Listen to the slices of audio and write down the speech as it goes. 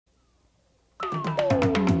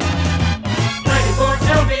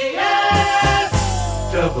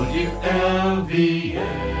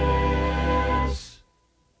WLVS.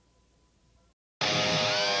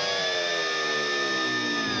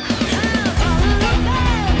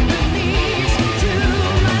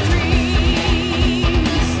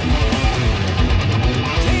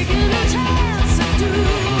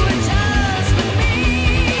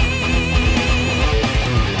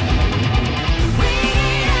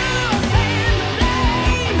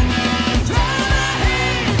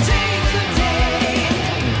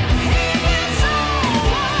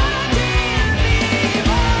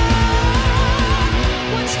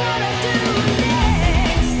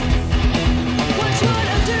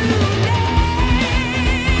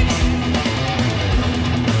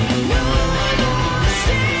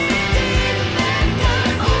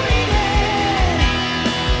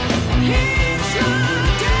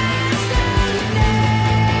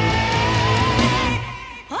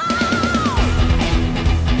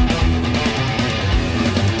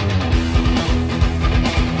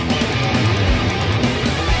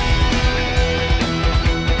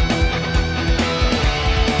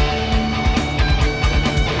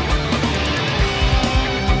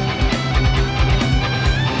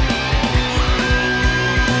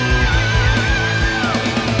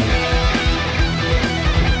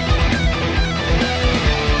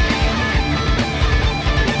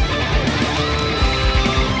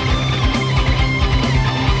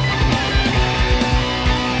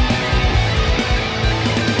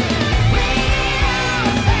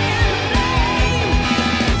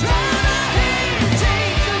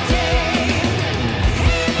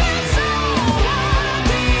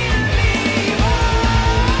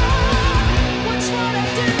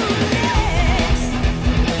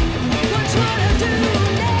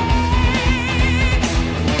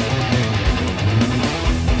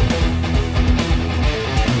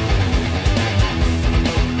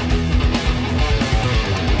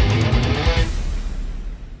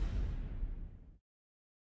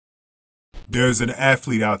 There's an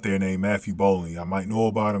athlete out there named Matthew Boling. I might know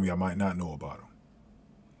about him. I might not know about him.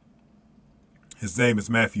 His name is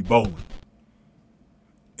Matthew Boling.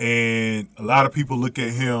 And a lot of people look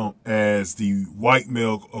at him as the white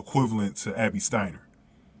male equivalent to Abby Steiner.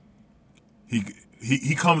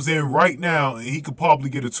 He comes in right now and he could probably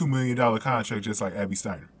get a $2 million contract just like Abby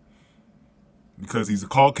Steiner. Because he's a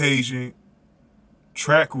Caucasian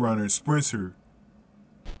track runner, sprinter,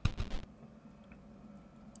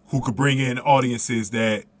 who could bring in audiences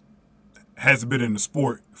that hasn't been in the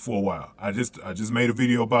sport for a while. I just made a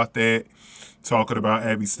video about that, talking about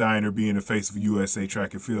Abby Steiner being the face of USA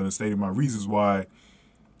track and field and stating my reasons why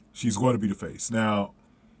she's going to be the face. Now,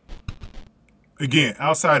 again,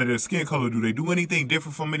 outside of their skin color, do they do anything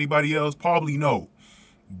different from anybody else? Probably no.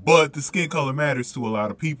 But the skin color matters to a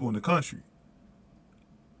lot of people in the country.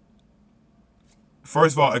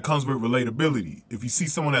 First of all, it comes with relatability. If you see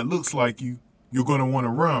someone that looks like you, you're going to want to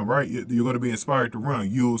run, right? You're going to be inspired to run.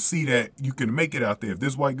 You'll see that you can make it out there. If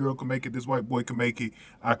this white girl can make it, this white boy can make it,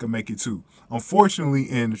 I can make it too. Unfortunately,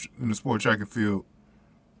 in the sport track and field,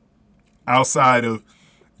 outside of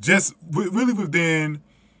just really within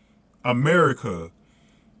America,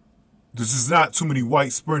 there's just not too many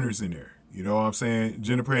white sprinters in there. You know what I'm saying?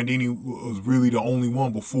 Jennifer Andini was really the only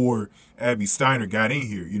one before Abby Steiner got in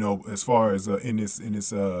here, you know, as far as in this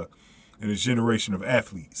generation of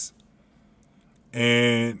athletes.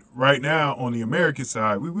 And right now on the American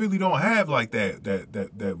side, we really don't have like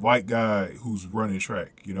that white guy who's running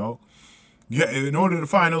track, you know. Yeah, in order to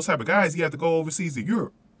find those type of guys, you have to go overseas to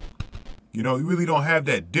Europe. You know, you really don't have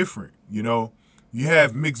that different, you know. You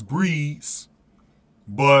have mixed breeds,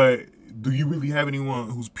 but do you really have anyone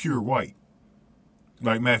who's pure white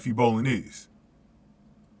like Matthew Boling is?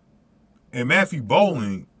 And Matthew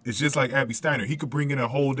Boling is just like Abby Steiner. He could bring in a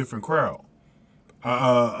whole different crowd.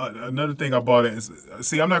 Another thing about it is,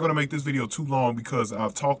 see, I'm not going to make this video too long because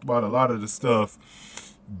I've talked about a lot of the stuff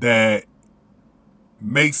that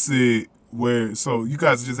makes it where, so you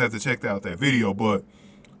guys just have to check out that video. But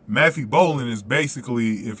Matthew Boling is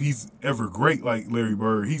basically, if he's ever great like Larry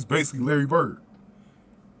Bird, he's basically Larry Bird.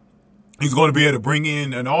 He's going to be able to bring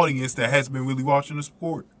in an audience that hasn't been really watching the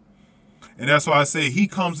sport. And that's why I say he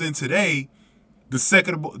comes in today, the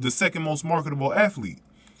second most marketable athlete.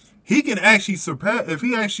 He can actually surpass, if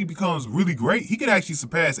he actually becomes really great, he can actually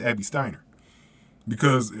surpass Abby Steiner.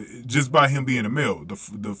 Because just by him being a male,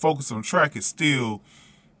 the focus on track is still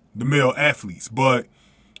the male athletes. But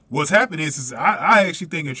what's happening is I actually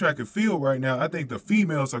think in track and field right now, I think the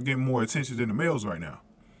females are getting more attention than the males right now.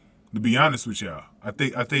 To be honest with y'all. I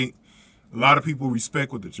think a lot of people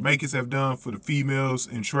respect what the Jamaicans have done for the females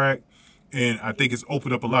in track. And I think it's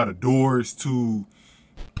opened up a lot of doors to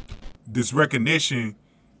this recognition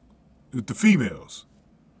with the females.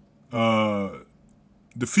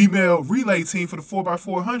 The female relay team for the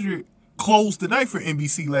 4x400 closed the night for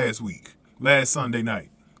NBC last Sunday night.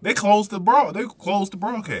 They closed the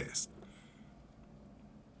broadcast.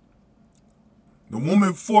 The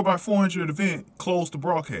woman 4x400 event closed the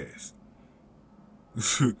broadcast.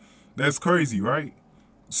 That's crazy, right?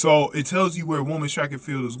 So it tells you where women's track and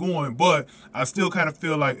field is going, but I still kind of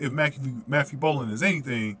feel like if Matthew Boling is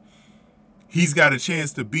anything, he's got a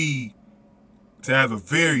chance to have a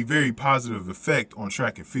very, very positive effect on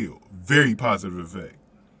track and field. Very positive effect.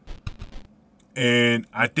 And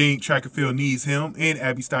I think track and field needs him and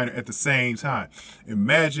Abby Steiner at the same time.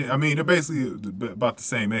 Imagine, I mean, they're basically about the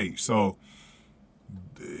same age. So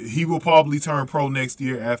he will probably turn pro next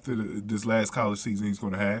year after this last college season he's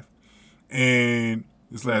going to have. And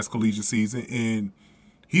this last collegiate season. And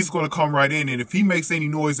he's going to come right in. And if he makes any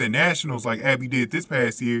noise at nationals like Abby did this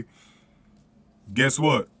past year, guess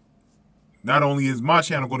what? Not only is my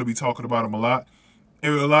channel going to be talking about him a lot, a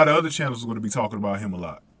lot of other channels are going to be talking about him a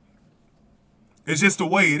lot. It's just the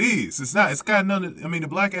way it is. It's got nothing, I mean, the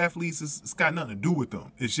black athletes, it's got nothing to do with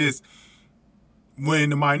them. It's just when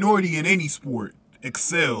the minority in any sport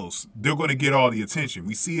excels, they're going to get all the attention.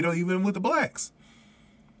 We see it even with the blacks.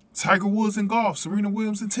 Tiger Woods in golf, Serena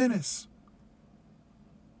Williams in tennis.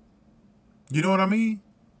 You know what I mean?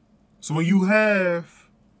 So when you have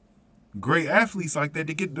great athletes like that,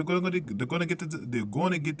 they're going to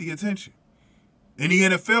get the attention. In the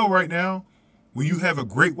NFL right now, when you have a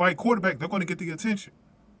great white quarterback, they're going to get the attention.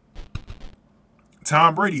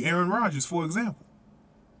 Tom Brady, Aaron Rodgers, for example.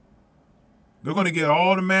 They're going to get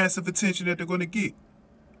all the massive attention that they're going to get.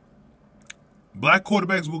 Black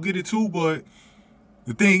quarterbacks will get it too, but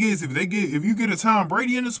the thing is, if you get a Tom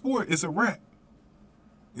Brady in the sport, it's a wrap.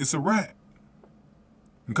 It's a wrap.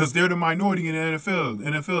 Because they're the minority in the NFL. The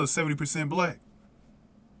NFL is 70% black.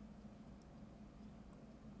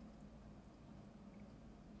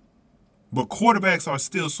 But quarterbacks are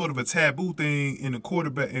still sort of a taboo thing in the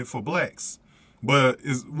quarterback and for blacks. But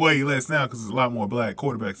it's way less now because there's a lot more black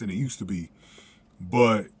quarterbacks than it used to be.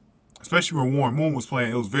 But especially when Warren Moon was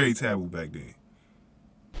playing, it was very taboo back then.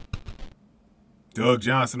 Doug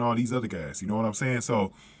Johnson, all these other guys, you know what I'm saying?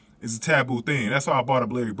 So it's a taboo thing. That's why I brought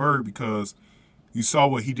up Larry Bird, because you saw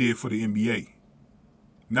what he did for the NBA.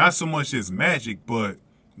 Not so much as Magic, but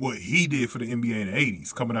what he did for the NBA in the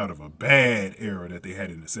 80s, coming out of a bad era that they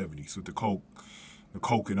had in the 70s with the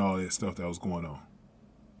coke and all that stuff that was going on.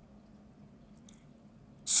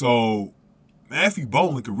 So Matthew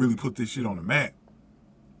Boling could really put this shit on the map.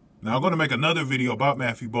 Now I'm going to make another video about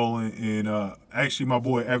Matthew Boling, and actually my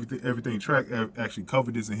boy Everything Track actually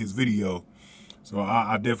covered this in his video. So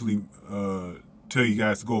I definitely tell you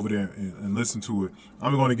guys to go over there and listen to it.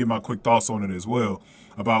 I'm going to get my quick thoughts on it as well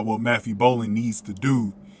about what Matthew Boling needs to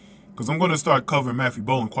do, because I'm going to start covering Matthew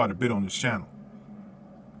Boling quite a bit on this channel.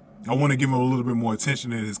 I want to give him a little bit more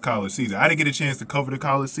attention in his college season. I didn't get a chance to cover the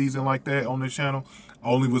college season like that on this channel. I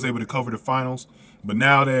only was able to cover the finals. But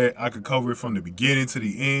now that I could cover it from the beginning to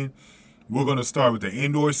the end, we're going to start with the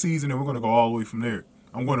indoor season, and we're going to go all the way from there.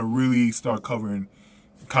 I'm going to really start covering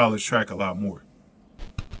college track a lot more.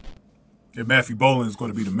 And Matthew Boling is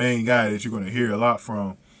going to be the main guy that you're going to hear a lot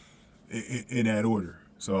from in that order.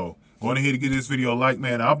 So go ahead to give this video a like,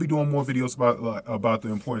 man. I'll be doing more videos about the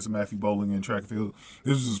importance of Matthew Boling and track and field.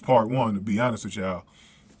 This is part one, to be honest with y'all.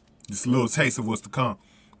 Just a little taste of what's to come.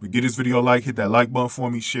 But give this video a like, hit that like button for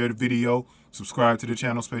me, share the video, subscribe to the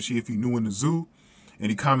channel, especially if you're new in the zoo.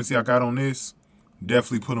 Any comments y'all got on this,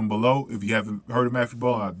 definitely put them below. If you haven't heard of Matthew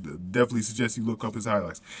Boling, I definitely suggest you look up his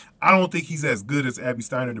highlights. I don't think he's as good as Abby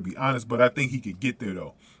Steiner, to be honest, but I think he could get there,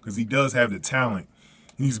 though, because he does have the talent.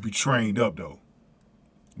 He needs to be trained up, though.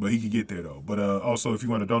 But he could get there, though. But also, if you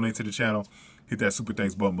want to donate to the channel, hit that super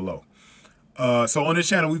thanks button below. So on this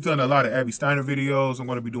channel, we've done a lot of Abby Steiner videos. I'm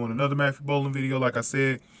going to be doing another Matthew Boling video, like I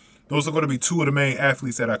said. Those are going to be two of the main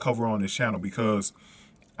athletes that I cover on this channel, because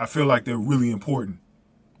I feel like they're really important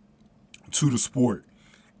to the sport.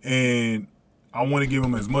 And I want to give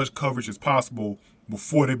them as much coverage as possible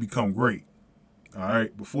before they become great. All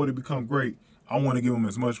right? Before they become great, I want to give them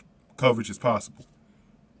as much coverage as possible.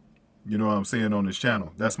 You know what I'm saying, on this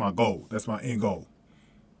channel. That's my goal. That's my end goal.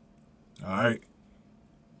 All right?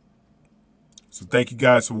 So thank you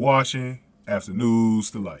guys for watching. After News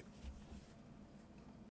to Light.